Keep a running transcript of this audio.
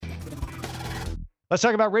Let's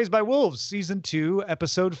talk about Raised by Wolves, season 2,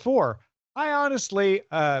 episode 4. I honestly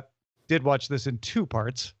did watch this in 2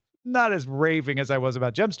 parts. Not as raving as I was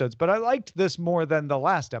about Gemstones, but I liked this more than the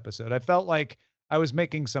last episode. I felt like I was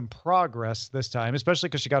making some progress this time, especially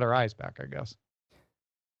because she got her eyes back, I guess.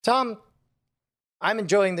 Tom, I'm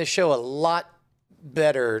enjoying this show a lot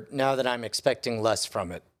better now that I'm expecting less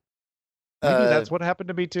from it. Maybe that's what happened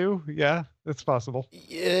to me too. Yeah, it's possible.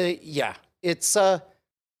 Yeah, it's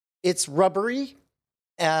rubbery.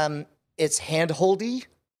 It's handholdy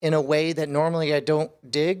in a way that normally I don't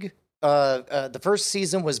dig. The first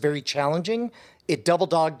season was very challenging. It double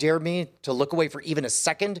dog dared me to look away for even a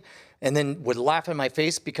second and then would laugh in my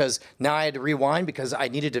face because now I had to rewind because I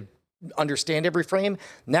needed to understand every frame.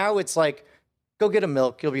 Now it's like, go get a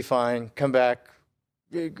milk. You'll be fine. Come back.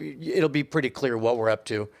 It'll be pretty clear what we're up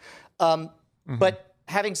to. But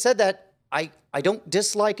having said that, I don't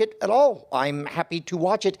dislike it at all. I'm happy to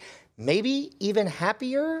watch it. Maybe even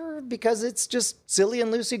happier because it's just silly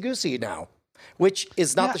and loosey-goosey now, which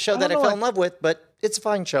is not the show that I fell in love with, but it's a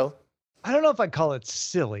fine show. I don't know if I'd call it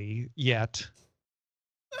silly yet,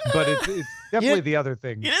 but it's definitely the other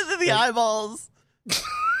thing. You didn't see the eyeballs.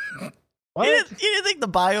 What? You didn't think the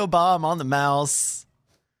bio bomb on the mouse.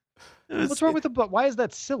 What's wrong with why is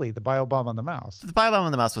that silly, the bio bomb on the mouse? The bio bomb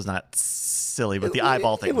on the mouse was not silly, but the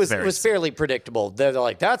eyeball thing was very... It was fairly predictable. They're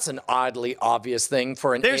like, that's an oddly obvious thing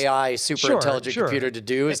for an AI super intelligent computer to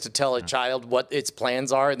do, is to tell a child what its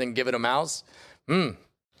plans are and then give it a mouse.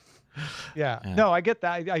 Yeah. No, I get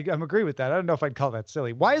that. I'm agree with that. I don't know if I'd call that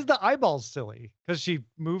silly. Why is the eyeballs silly? Because she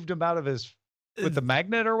moved him out of his... with the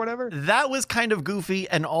magnet or whatever? That was kind of goofy,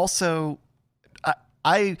 and also...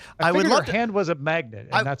 I would love her hand was a magnet,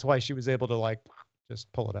 and that's why she was able to like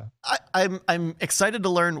just pull it out. I'm excited to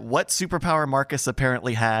learn what superpower Marcus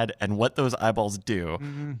apparently had and what those eyeballs do.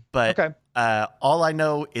 But all I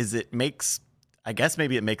know is it makes, I guess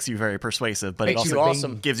maybe it makes you very persuasive, but makes it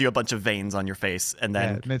also gives you a bunch of veins on your face, and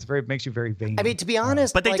then makes you very vain. I mean, to be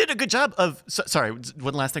honest, but they did a good job of. Sorry,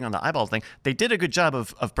 one last thing on the eyeball thing. They did a good job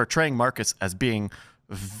of portraying Marcus as being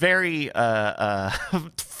very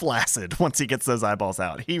flaccid once he gets those eyeballs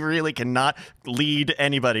out. He really cannot lead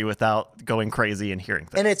anybody without going crazy and hearing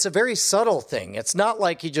things. And it's a very subtle thing. It's not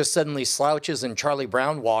like he just suddenly slouches and Charlie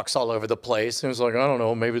Brown walks all over the place and it's like, I don't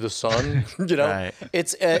know, maybe the sun. Right.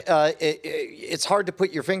 It's hard to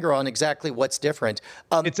put your finger on exactly what's different.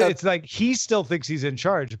 It's like he still thinks he's in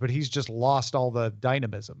charge, but he's just lost all the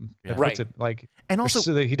dynamism. Yeah. Right. And also,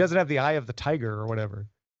 so that he doesn't have the eye of the tiger or whatever,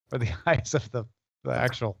 or the eyes of the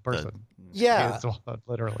actual person.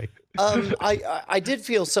 Literally. I did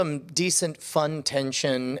feel some decent fun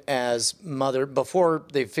tension as Mother, before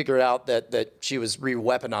they figured out that she was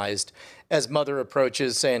re-weaponized, as Mother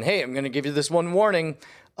approaches saying, hey, I'm going to give you this one warning.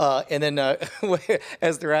 And then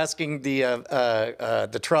as they're asking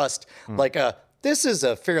the trust, this is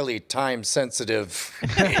a fairly time-sensitive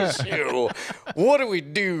issue. What do we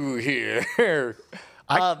do here?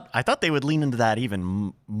 I thought they would lean into that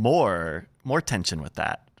even more tension with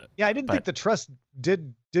that. Yeah, I didn't think the trust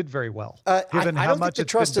did very well, given I how don't much think the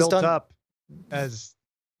it's trust been has built done up as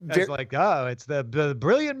like, oh, it's the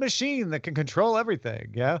brilliant machine that can control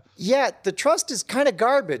everything. Yeah. Yeah, the trust is kind of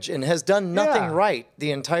garbage and has done nothing right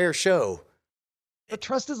the entire show. The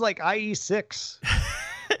trust is like IE6.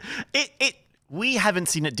 We haven't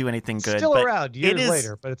seen it do anything good. Still around years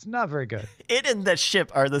later, but it's not very good. It and the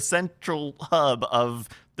ship are the central hub of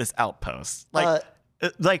this outpost. I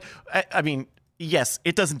mean, yes,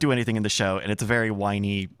 it doesn't do anything in the show, and it's a very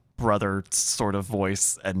whiny brother sort of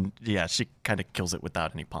voice, and yeah, she kind of kills it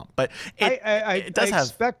without any pomp. But it does have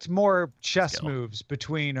expect more chess moves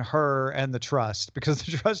between her and the trust, because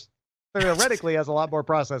the trust theoretically has a lot more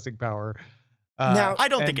processing power. Now, I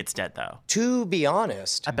don't think it's dead, though. To be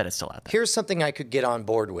honest, I bet it's still out there. Here's something I could get on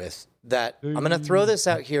board with. That I'm going to throw this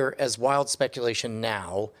out here as wild speculation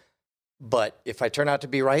now, but if I turn out to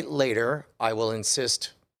be right later, I will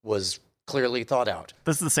insist was clearly thought out.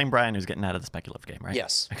 This is the same Brian who's getting out of the speculative game, right?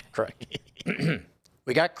 Yes, correct.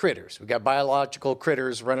 We got critters. We got biological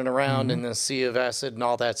critters running around in the sea of acid and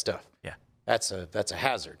all that stuff. Yeah, that's a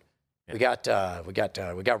hazard. Yeah. We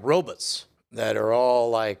got robots that are all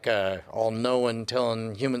like all knowing,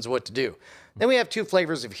 telling humans what to do. Then we have 2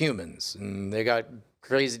 flavors of humans, and they got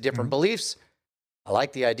crazy different beliefs. I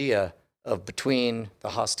like the idea of between the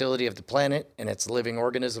hostility of the planet and its living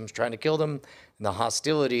organisms trying to kill them, and the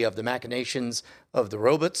hostility of the machinations of the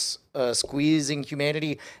robots squeezing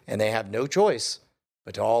humanity, and they have no choice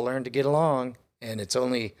but to all learn to get along, and it's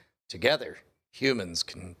only together humans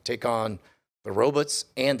can take on the robots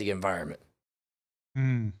and the environment.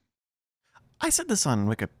 I said this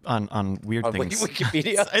on on Weird On Things.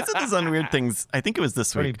 Wikipedia. I said this on Weird Things. I think it was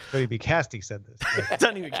this week. Tony B. Casty said this.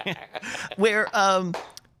 Don't even care. Where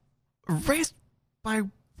Raised by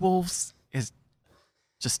Wolves is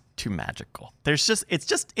just too magical.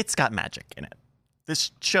 It's got magic in it.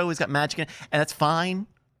 This show has got magic in it, and that's fine.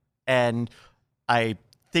 And I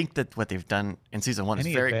think that what they've done in season 1 is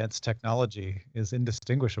very advanced technology is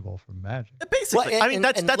indistinguishable from magic. Basically, Well, I mean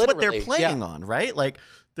that's what they're playing yeah. on, right? Like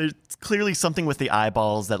there's clearly something with the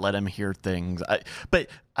eyeballs that let him hear things. But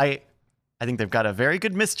I think they've got a very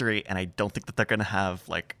good mystery, and I don't think that they're going to have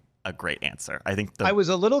like a great answer. I think I was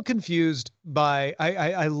a little confused by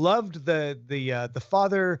I loved the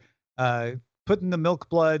father putting the milk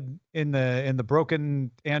blood in the broken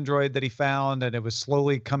android that he found, and it was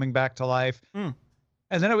slowly coming back to life.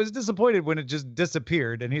 And then I was disappointed when it just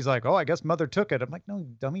disappeared. And he's like, "Oh, I guess mother took it." I'm like, "No,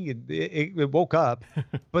 dummy, it woke up."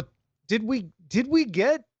 But did we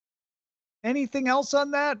get anything else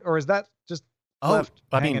on that, or is that just left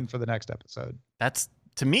hanging for the next episode? That's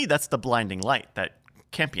to me, that's the blinding light that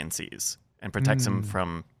Campion sees and protects him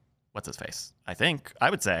from what's his face. I think I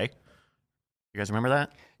would say. You guys remember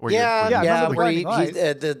that? Yeah.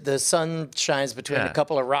 Where the sun shines between a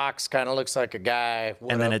couple of rocks, kind of looks like a guy.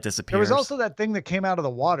 And then it disappears. There was also that thing that came out of the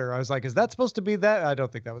water. I was like, is that supposed to be that? I don't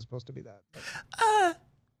think that was supposed to be that.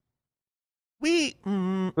 It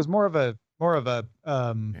was more of a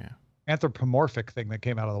anthropomorphic thing that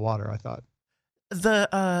came out of the water, I thought.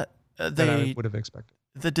 I would have expected.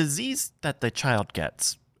 The disease that the child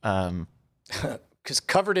gets. Because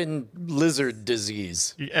covered in lizard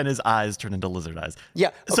disease, and his eyes turn into lizard eyes. Yeah,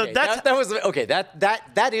 okay, so that was okay.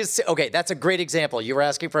 That is okay. That's a great example. You were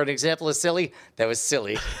asking for an example of silly. That was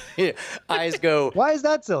silly. Eyes go. Why is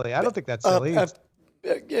that silly? I don't think that's silly.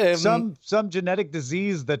 Some genetic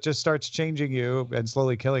disease that just starts changing you and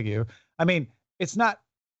slowly killing you. I mean, it's not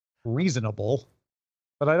reasonable,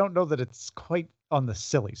 but I don't know that it's quite on the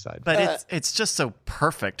silly side. But it's just so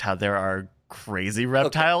perfect how there are crazy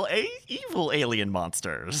reptile evil alien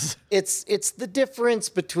monsters. It's the difference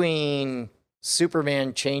between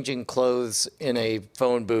Superman changing clothes in a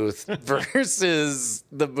phone booth versus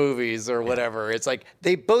the movies or whatever. It's like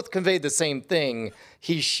they both convey the same thing.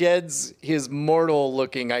 He sheds his mortal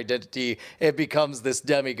looking identity and becomes this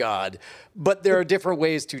demigod. But there are different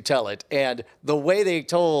ways to tell it. And the way they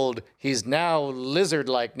told he's now lizard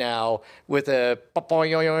like now with a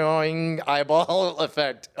eyeball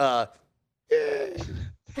effect,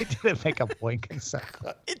 They didn't make a boinking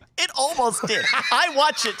sound. It almost did. I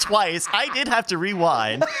watched it twice. I did have to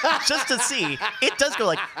rewind just to see. It does go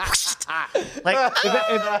like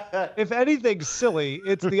if anything's silly,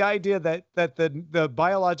 it's the idea that the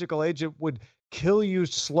biological agent would kill you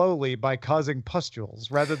slowly by causing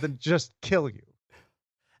pustules rather than just kill you.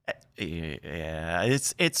 Yeah,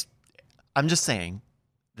 it's. I'm just saying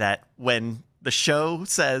that when the show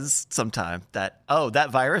says sometime that,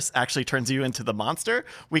 that virus actually turns you into the monster,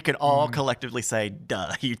 we can all collectively say,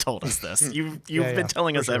 duh, you told us this. You've been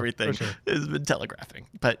telling us everything. Sure. It's been telegraphing.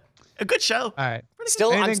 But a good show. All right. I'm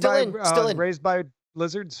still in. Raised by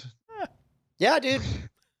lizards? Yeah, dude.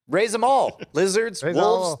 Raise them all. Lizards,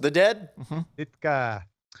 wolves, the dead.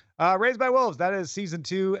 Raised by Wolves. That is season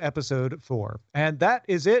 2, episode 4. And that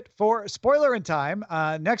is it for Spoiler in Time.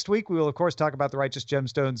 Next week, we will, of course, talk about the Righteous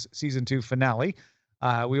Gemstones season 2 finale.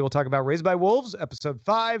 We will talk about Raised by Wolves, episode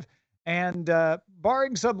 5. And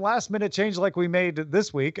barring some last-minute change like we made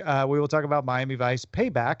this week, we will talk about Miami Vice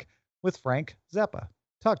Payback with Frank Zappa.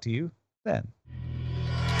 Talk to you then.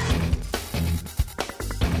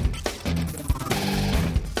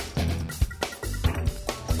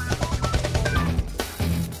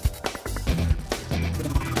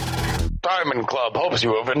 Diamond Club hopes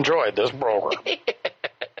you have enjoyed this program.